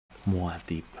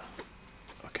Muad'Dib.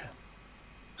 Okay,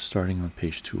 starting on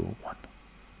page 201.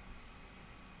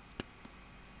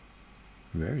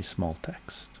 Very small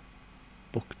text.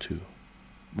 Book 2,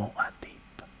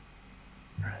 Muad'Dib.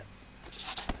 Right.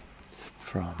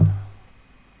 From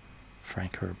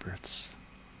Frank Herbert's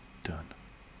Dune.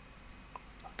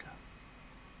 Okay.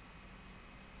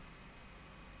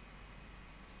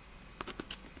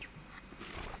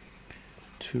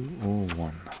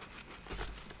 (201).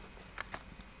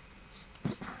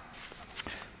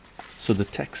 So the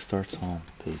text starts on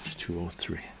page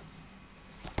 203.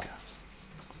 Okay.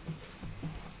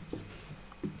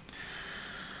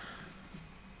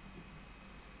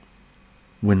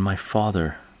 When my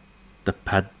father, the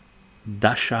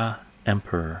Padshah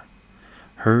emperor,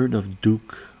 heard of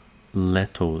Duke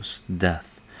Leto's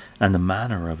death and the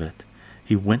manner of it,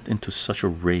 he went into such a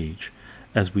rage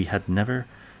as we had never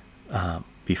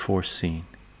before seen.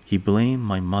 He blamed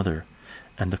my mother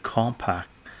and the compact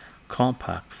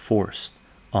forced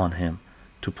on him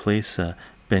to place a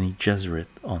Bene Gesserit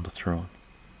on the throne.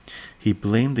 He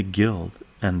blamed the guild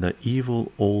and the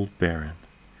evil old baron.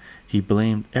 He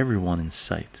blamed everyone in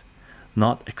sight,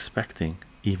 not expecting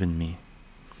even me,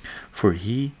 for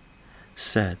he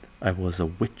said I was a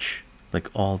witch like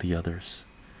all the others.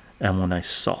 And when I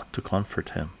sought to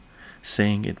comfort him,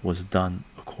 saying it was done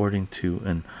according to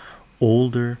an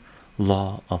older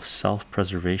law of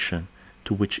self-preservation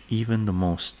to which even the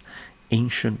most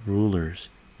ancient rulers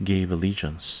gave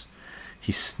allegiance,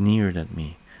 he sneered at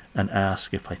me and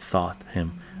asked if I thought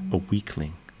him a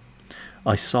weakling.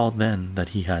 I saw then that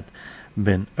he had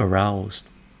been aroused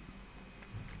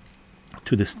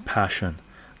to this passion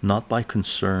not by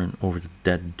concern over the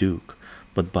dead duke,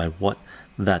 but by what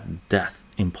that death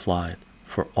implied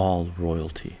for all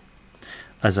royalty.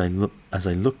 As I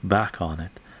look back on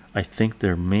it, I think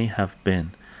there may have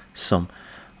been some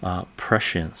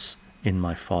prescience in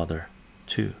my father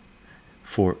too,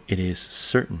 for it is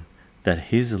certain that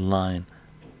his line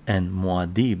and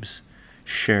Muad'Dib's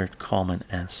shared common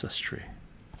ancestry.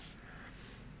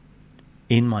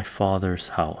 In my father's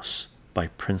house by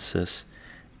Princess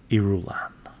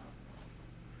Irulan.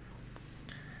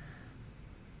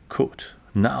 Quote,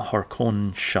 now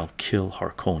Harkonnen shall kill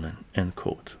Harkonnen, end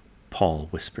quote, Paul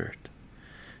whispered.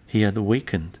 He had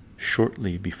awakened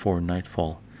shortly before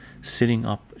nightfall, sitting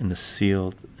up in the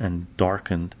sealed and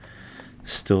darkened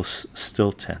still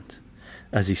tent.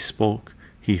 As he spoke,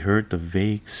 he heard the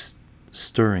vague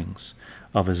stirrings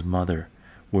of his mother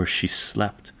where she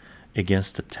slept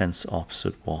against the tent's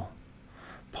opposite wall.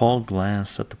 Paul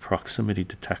glanced at the proximity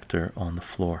detector on the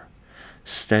floor,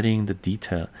 studying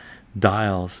the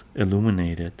dials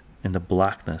illuminated in the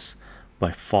blackness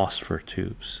by phosphor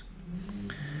tubes.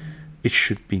 It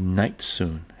should be night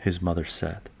soon, his mother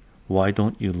said. Why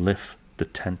don't you lift the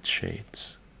tent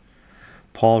shades?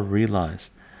 Paul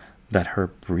realized that her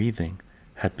breathing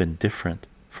had been different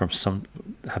for some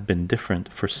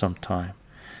time,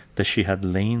 that she had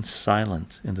lain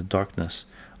silent in the darkness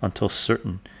until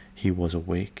certain he was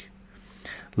awake.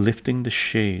 Lifting the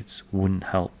shades wouldn't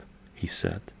help, he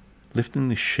said. Lifting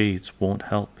the shades won't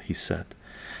help, he said.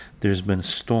 There's been a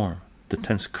storm, the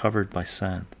tent's covered by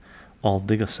sand. I'll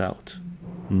dig us out.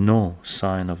 No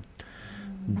sign of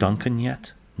Duncan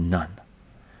yet? None.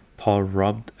 Paul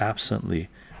rubbed absently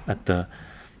at the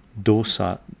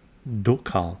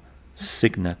ducal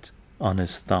signet on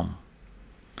his thumb,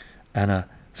 and a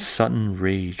sudden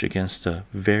rage against the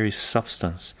very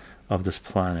substance of this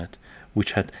planet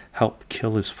which had helped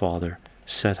kill his father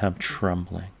set him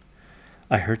trembling.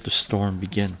 I heard the storm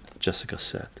begin, Jessica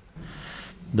said.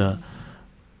 The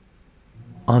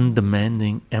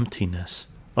undemanding emptiness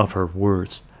of her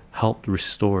words helped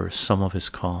restore some of his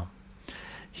calm.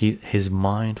 His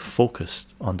mind focused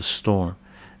on the storm,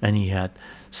 and he had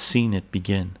seen it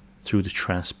begin through the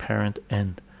transparent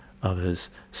end of his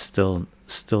still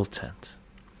tent.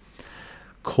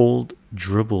 Cold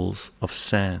dribbles of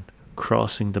sand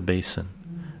crossing the basin,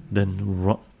 then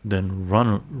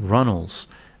runnels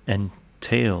and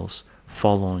tails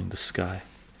following the sky.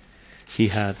 He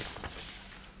had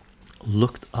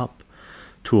looked up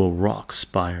to a rock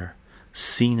spire,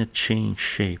 seen it change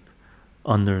shape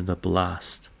under the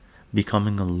blast,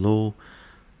 becoming a low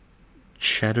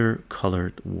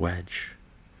cheddar-colored wedge.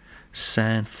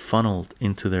 Sand funneled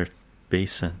into their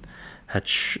basin had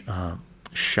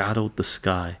shadowed the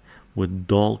sky with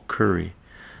dull curry,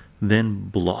 then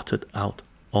blotted out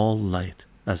all light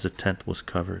as the tent was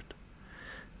covered.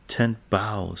 Tent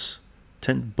bows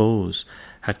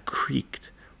had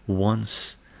creaked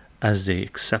once as they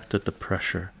accepted the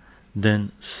pressure,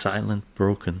 then silent,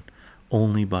 broken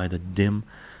only by the dim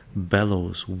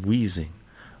bellows wheezing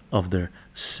of their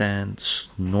sand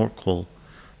snorkel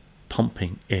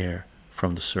pumping air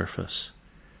from the surface.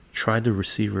 Try the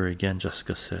receiver again,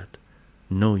 Jessica said.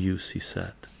 No use, he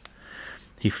said.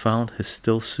 He found his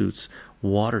still suit's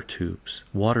water tube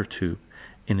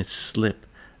in its slip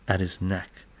at his neck,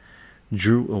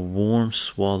 drew a warm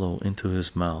swallow into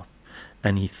his mouth,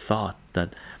 and he thought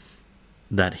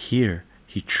that here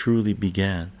he truly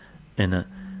began an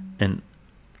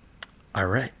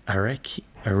Arakan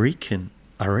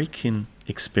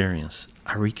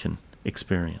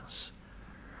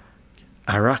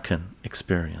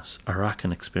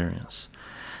experience,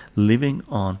 living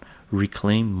on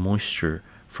reclaimed moisture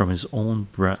from his own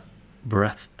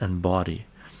breath and body.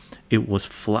 It was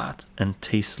flat and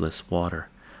tasteless water,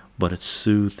 but it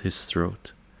soothed his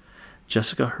throat.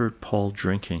 Jessica heard Paul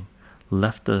drinking,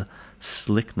 left the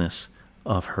slickness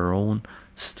of her own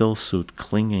stillsuit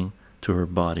clinging to her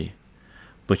body,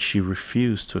 but she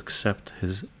refused to accept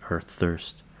her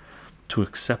thirst. To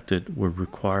accept it would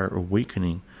require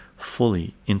awakening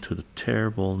fully into the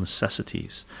terrible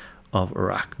necessities of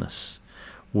Arachnis,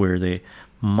 where they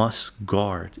must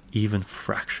guard even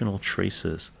fractional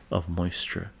traces of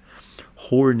moisture,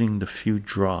 hoarding the few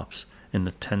drops in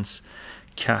the tense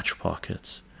catch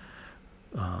pockets,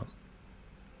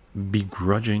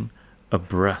 begrudging a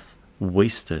breath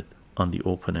wasted on the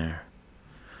open air.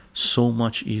 So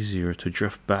much easier to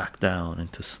drift back down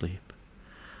into sleep.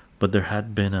 But there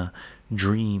had been a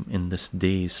dream in this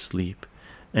day's sleep,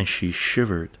 and she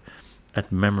shivered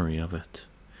at memory of it.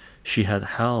 She had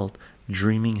held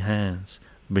dreaming hands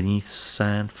beneath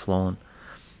sand flow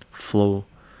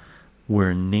where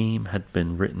a name had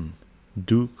been written,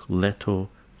 Duke Leto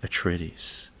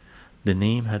Atreides. The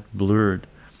name had blurred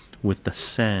with the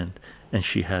sand, and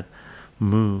she had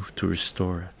moved to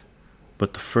restore it,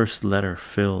 but the first letter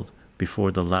filled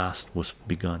before the last was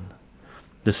begun.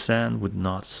 The sand would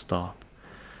not stop.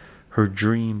 Her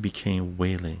dream became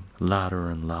wailing, louder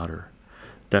and louder.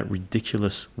 That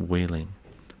ridiculous wailing.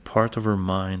 Part of her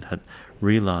mind had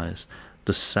realized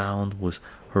the sound was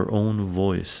her own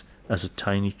voice as a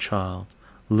tiny child,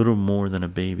 little more than a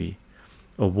baby.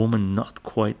 A woman not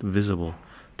quite visible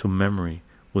to memory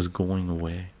was going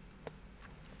away.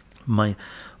 My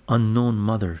unknown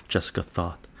mother, Jessica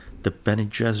thought, the Bene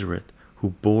Gesserit who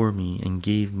bore me and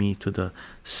gave me to the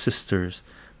sisters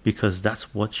because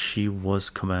that's what she was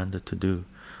commanded to do.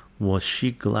 Was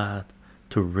she glad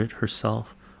to rid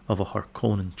herself of a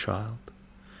Harkonnen child?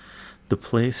 The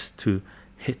place to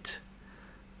hit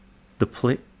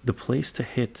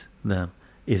them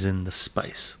is in the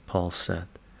spice, Paul said.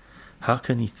 How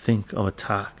can he think of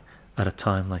attack at a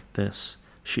time like this?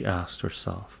 She asked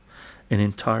herself. An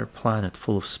entire planet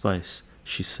full of spice,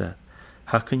 she said.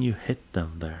 How can you hit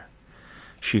them there?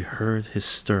 She heard his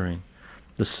stirring,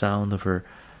 the sound of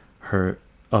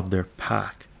of their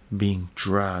pack being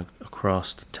dragged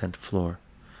across the tent floor.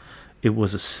 It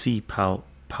was a sea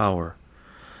power,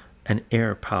 an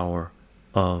air power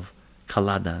of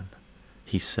Caladan,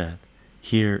 he said.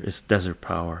 Here is desert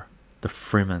power. The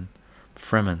Fremen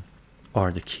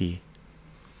are the key.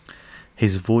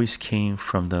 His voice came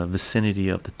from the vicinity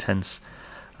of the tent's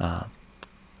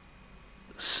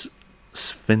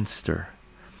sphinster.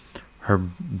 Her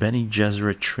Bene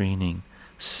Gesserit training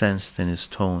sensed in his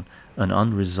tone an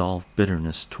unresolved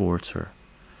bitterness towards her.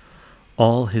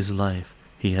 All his life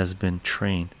he has been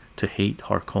trained to hate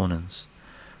Harkonnens,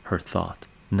 her thought.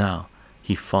 Now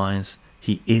he finds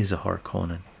he is a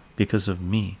Harkonnen because of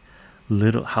me.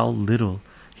 How little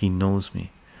he knows me.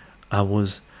 I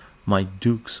was my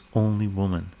Duke's only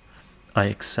woman. I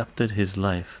accepted his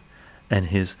life and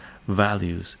his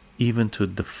values even to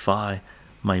defy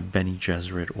my Bene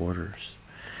Gesserit orders.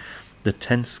 The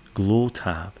tense glow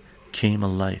tab came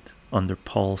alight under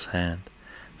Paul's hand,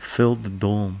 filled the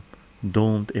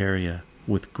domed area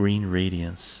with green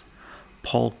radiance.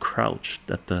 Paul crouched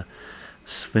at the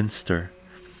sphinster,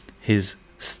 his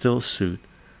stillsuit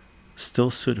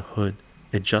hood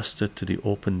adjusted to the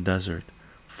open desert,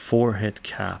 forehead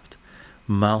capped,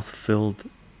 mouth filter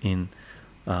in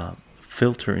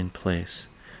place,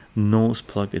 nose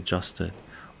plug adjusted.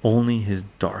 Only his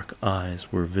dark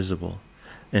eyes were visible,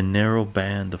 a narrow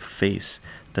band of face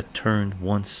that turned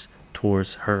once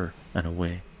towards her and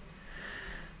away.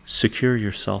 Secure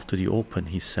yourself to the open,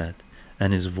 he said,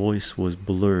 and his voice was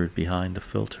blurred behind the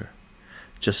filter.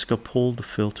 Jessica pulled the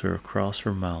filter across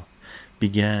her mouth,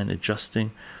 began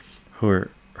adjusting her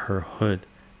hood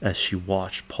as she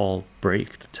watched Paul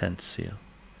break the tent seal.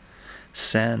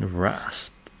 Sand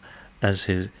rasped as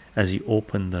he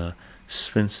opened the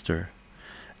sphinster,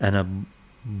 and a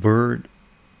bird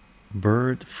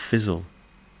fizzle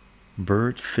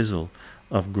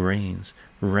of grains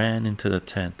ran into the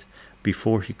tent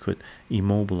before he could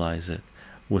immobilize it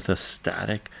with a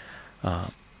static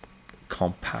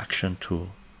compaction tool.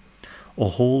 A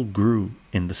hole grew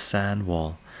in the sand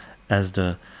wall as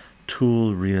the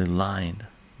tool realigned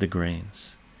the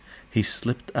grains. He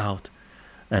slipped out,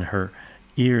 and her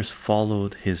ears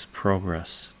followed his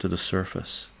progress to the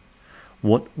surface.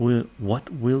 What will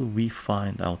we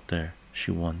find out there?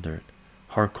 She wondered.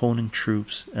 Harkonnen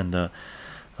troops and the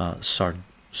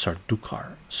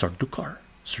Sardukar.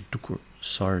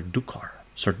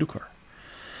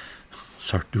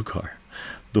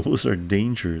 Those are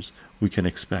dangers we can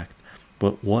expect,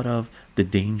 but what of the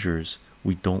dangers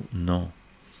we don't know?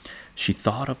 She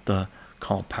thought of the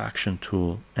compaction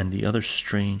tool and the other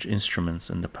strange instruments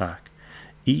in the pack.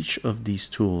 Each of these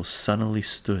tools suddenly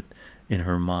stood in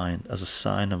her mind as a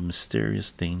sign of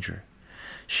mysterious danger.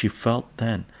 She felt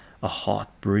then a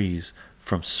hot breeze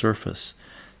from surface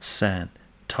sand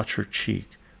touch her cheek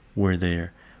where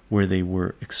they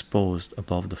were exposed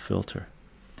above the filter.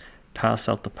 Pass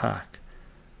out the pack.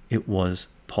 It was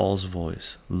Paul's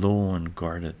voice, low and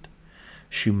guarded.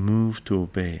 She moved to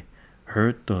obey,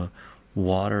 heard the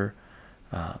water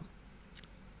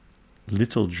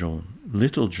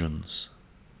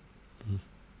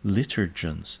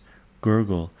liturgians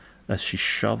gurgle as she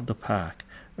shoved the pack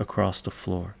across the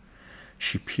floor.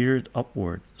 She peered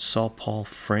upward, saw Paul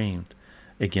framed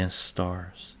against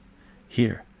stars.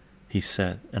 Here, he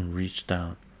said, and reached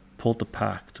down, pulled the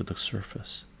pack to the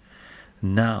surface.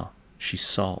 Now she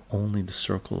saw only the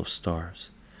circle of stars.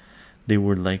 They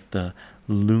were like the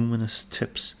luminous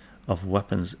tips of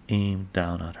weapons aimed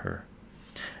down at her.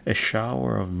 A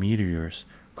shower of meteors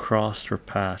crossed her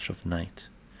patch of night.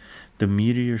 The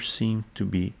meteors seemed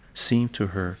to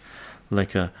her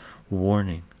like a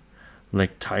warning,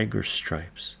 like tiger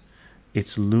stripes,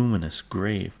 its luminous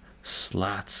grave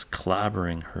slats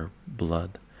clabbering her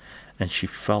blood, and she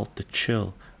felt the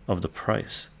chill of the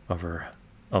price of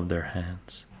their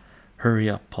hands. Hurry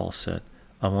up, Paul said.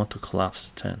 I want to collapse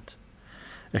the tent.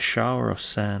 A shower of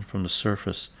sand from the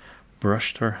surface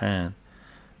brushed her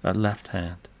left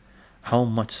hand. How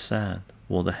much sand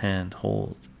will the hand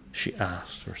hold? She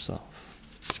asked herself.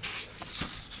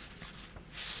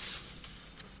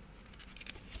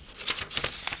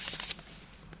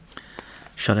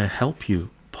 Should I help you?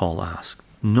 Paul asked.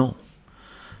 No.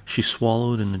 She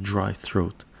swallowed in a dry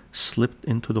throat, slipped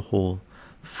into the hole,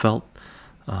 felt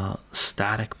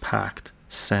static packed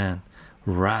sand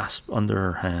rasp under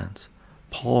her hands.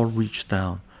 Paul reached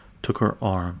down, took her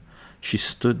arm. She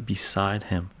stood beside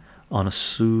him on a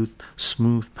smooth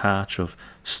patch of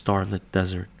starlit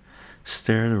desert,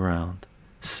 stared around.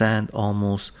 Sand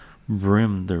almost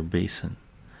brimmed their basin,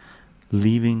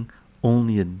 leaving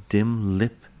only a dim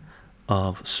lip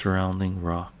of surrounding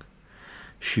rock.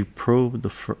 She probed the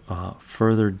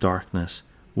further darkness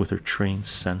with her trained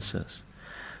senses.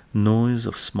 Noise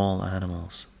of small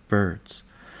animals, birds,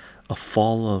 a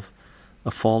fall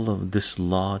of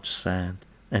dislodged sand,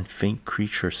 and faint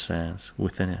creature sounds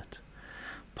within it.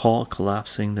 Paul,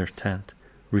 collapsing their tent,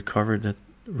 recovered it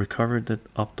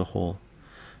up the hole.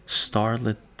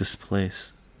 Starlight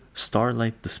displaced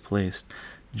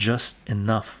just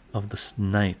enough of the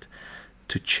night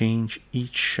to change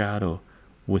each shadow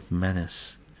with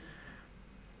menace.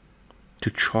 To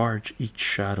charge each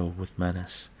shadow with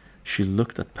menace. She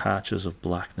looked at patches of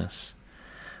blackness.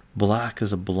 Black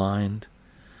as a blind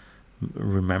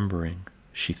remembering,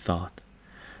 she thought.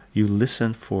 You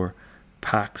listen for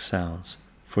pack sounds,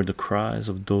 for the cries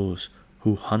of those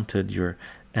who hunted your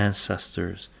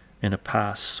ancestors in a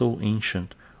past so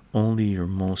ancient only your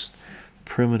most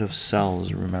primitive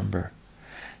cells remember.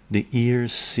 The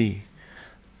ears see,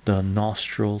 the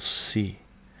nostrils see.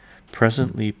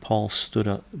 Presently Paul stood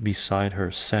up beside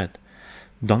her, said,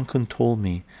 Duncan told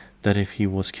me that if he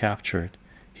was captured,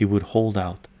 he would hold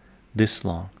out this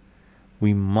long.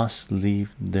 We must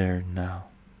leave there now.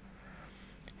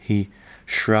 He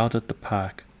shrouded the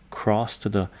pack, crossed to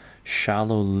the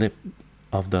shallow lip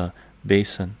of the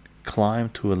basin,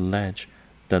 climbed to a ledge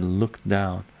that looked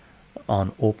down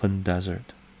on open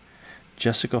desert.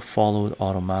 Jessica followed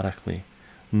automatically,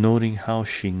 noting how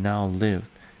she now lived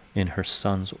in her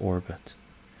son's orbit.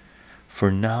 For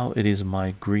now it is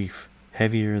my grief,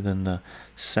 heavier than the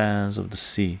sands of the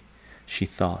sea, she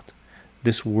thought.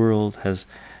 This world has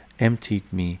emptied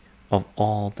me of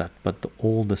all that but the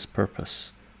oldest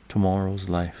purpose, tomorrow's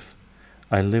life.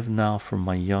 I live now for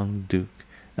my young duke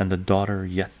and the daughter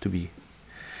yet to be.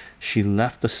 She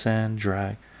left the sand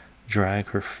drag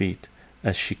her feet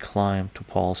as she climbed to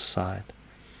Paul's side.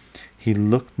 He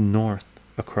looked north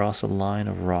across a line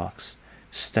of rocks,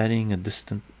 studying a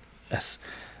distant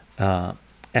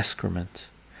excrement.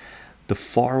 The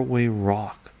faraway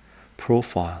rock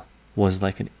profile was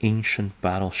like an ancient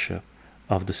battleship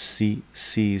of the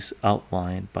seas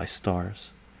outlined by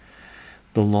stars.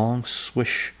 The long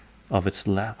swish of its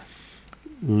lifted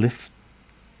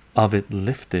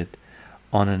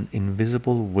on an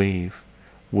invisible wave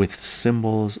with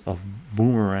symbols of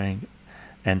boomerang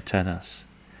antennas,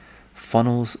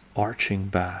 funnels arching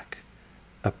back,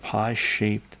 a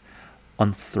pie-shaped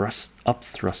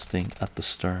upthrusting at the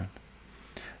stern.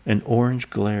 An orange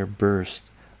glare burst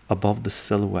above the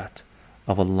silhouette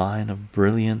of a line of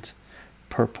brilliant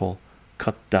purple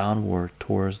cut downward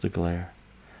towards the glare.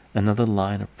 Another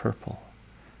line of purple,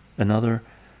 another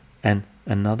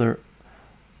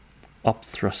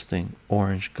upthrusting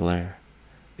orange glare.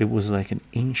 It was like an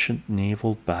ancient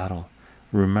naval battle,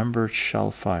 remembered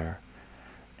shell fire,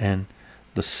 and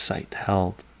the sight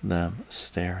held them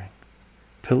staring.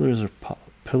 Pillars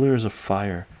of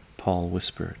fire, Paul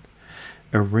whispered.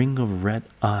 A ring of red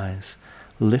eyes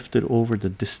lifted over the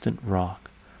distant rock.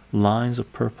 Lines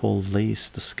of purple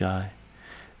laced the sky.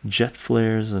 Jet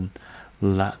flares and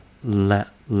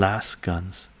las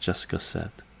guns, Jessica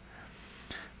said.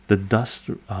 The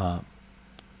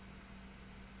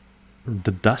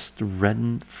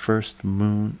dust-reddened first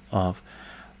moon of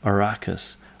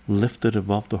Arrakis lifted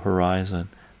above the horizon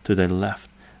to their left,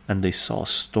 and they saw a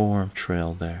storm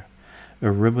trail there,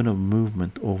 a ribbon of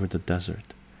movement over the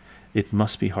desert. It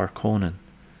must be Harkonnen,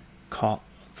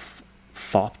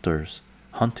 thopters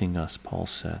hunting us, Paul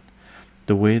said.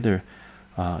 The way they're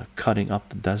cutting up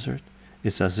the desert,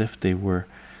 it's as if they were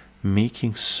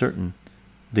making certain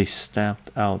they stamped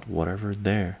out whatever's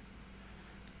there.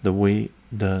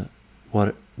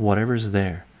 Whatever's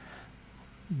there,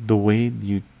 the way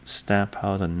you stamp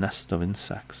out a nest of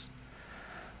insects.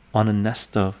 On a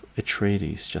nest of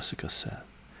Atreides, Jessica said.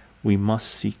 We must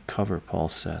seek cover, Paul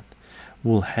said.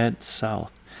 We'll head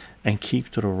south and keep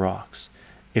to the rocks.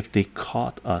 If they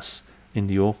caught us in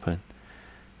the open,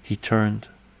 he turned,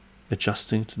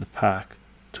 adjusting to the pack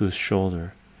to his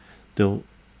shoulder.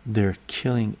 They're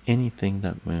killing anything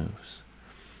that moves.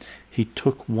 He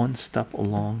took one step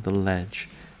along the ledge,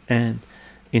 and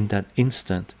in that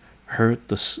instant heard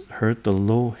the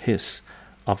low hiss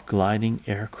of gliding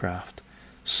aircraft,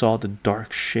 saw the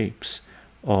dark shapes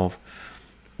of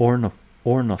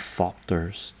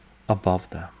ornithopters above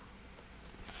them.